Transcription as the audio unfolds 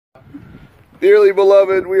Dearly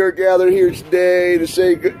beloved, we are gathered here today to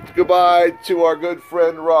say goodbye to our good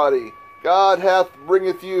friend Ronny. God hath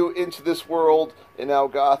bringeth you into this world, and now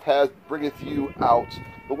God hath bringeth you out.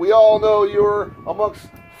 But we all know you're amongst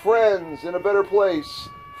friends in a better place.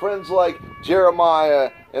 Friends like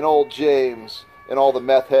Jeremiah and old James and all the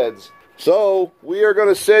meth heads. So we are going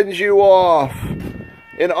to send you off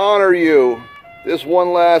and honor you this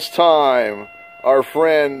one last time, our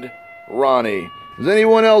friend Ronny. Does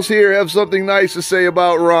anyone else here have something nice to say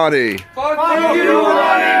about Ronny? Fuck you,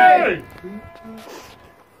 Ronny!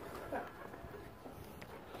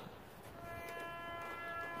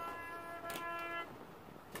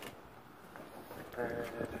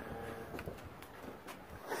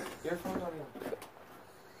 Your phone's on you.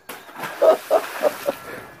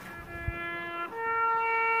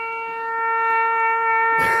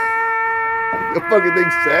 The fucking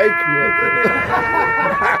thing sank.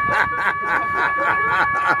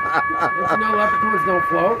 You know leprechauns don't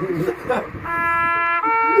float?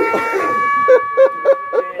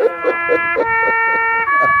 Yeah.